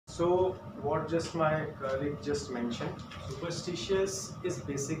So what just my colleague just mentioned, superstitious is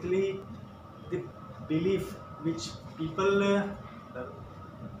basically the belief which people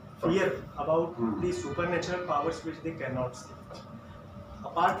fear about the supernatural powers which they cannot see.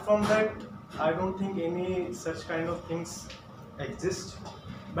 Apart from that, I don't think any such kind of things exist.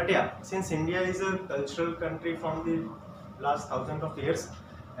 But yeah, since India is a cultural country from the last thousands of years,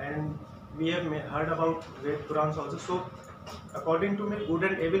 and we have heard about Ved Purans also. So according to me, good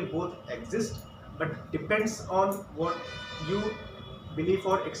and evil both exist, but depends on what you believe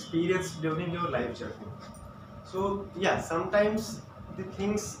or experience during your life journey. So yeah, sometimes the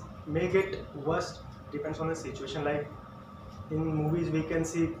things may get worse, depends on the situation. Like in movies we can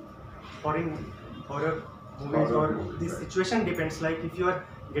see foreign horror movies, or the situation depends, like if you are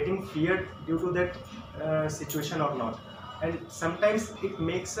getting feared due to that situation or not. And sometimes it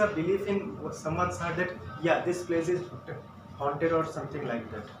makes a belief in someone's heart that yeah, this place is haunted or something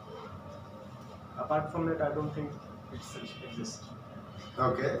like that. Apart from that, I don't think it such exists.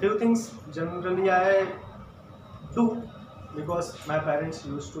 Okay. Few things generally I do, because my parents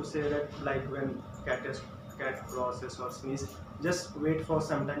used to say that, like when cat crosses or sneeze, just wait for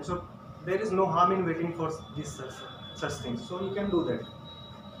some time. So there is no harm in waiting for these such things. So you can do that,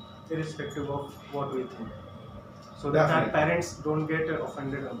 irrespective of what we think. So that our parents don't get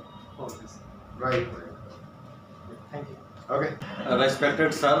offended for this. Right. Thank you. Okay.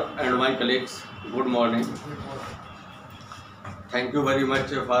 Respected sir and my colleagues, good morning. Thank you very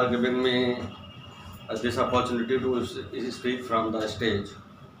much for giving me this opportunity to speak from the stage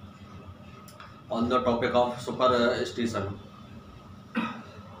on the topic of superstition.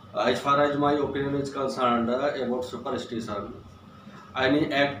 As far as my opinion is concerned about superstition,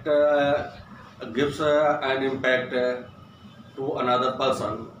 any act gives an impact to another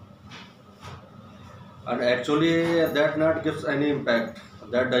person, and actually that not gives any impact,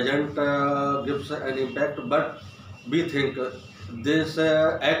 that doesn't gives an impact, but we think this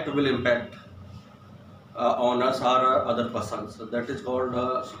act will impact on us or other persons. That is called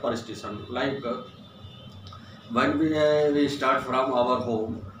superstition. Like when we start from our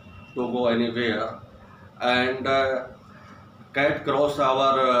home to go anywhere, and cat cross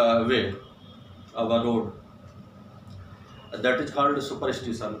our way, our road, that is called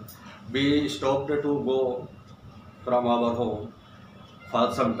superstition. We stopped to go from our home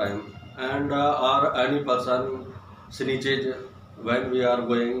for some time, and or any person sneezes when we are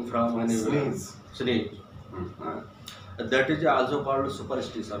going from anywhere. Sneeze. That is also called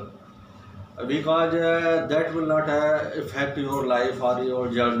superstition, because that will not affect your life or your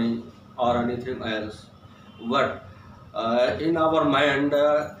journey or anything else. But in our mind,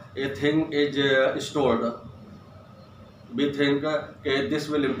 a thing is stored. We think this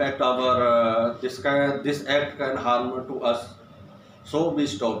will impact our this act can harm to us, so we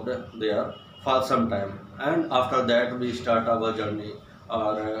stopped there for some time, and after that we start our journey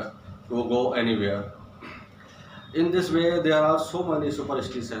or to go anywhere. In this way, there are so many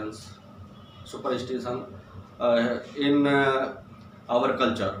superstition in our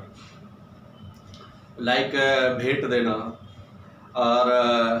culture, like भेंट देना और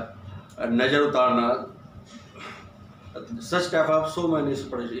नजर उतारना, such type of so many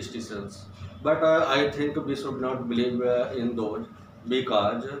superstitions. But I think we should not believe in those,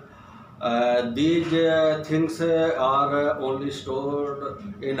 because these things are only stored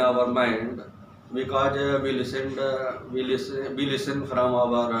in our mind, because we listen from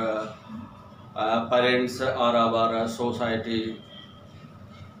our parents or our society.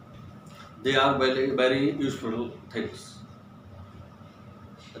 They are very, very useful things.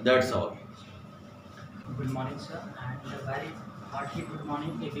 That's all. Good morning, sir, and a very hearty good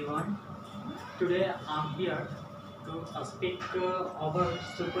morning, everyone. Today I'm here to speak about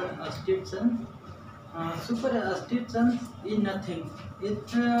superstition. Superstition is nothing.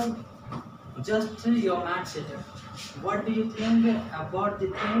 It's just your mindset. What do you think about the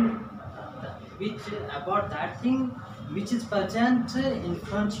thing that thing which is present in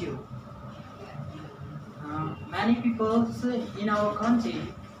front of you? Many people in our country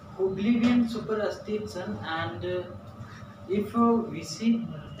who believe in superstition, and if we see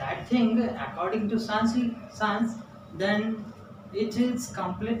that thing according to science, then it is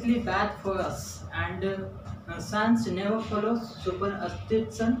completely bad for us, and science never follows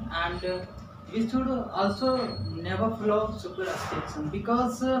superstition, and we should also never follow superstition,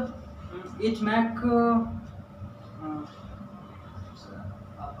 because it make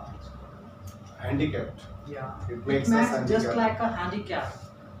Handicapped. yeah, It makes us just handicapped. like a handicap,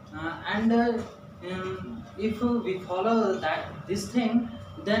 and if we follow this thing,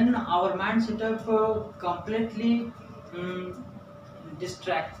 then our mind setup completely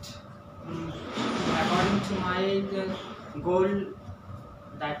distract according to my goal.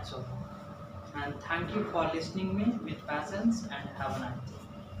 That's all. And thank you for listening me with patience and have a nice day.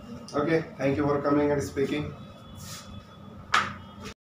 Okay, thank you for coming and speaking.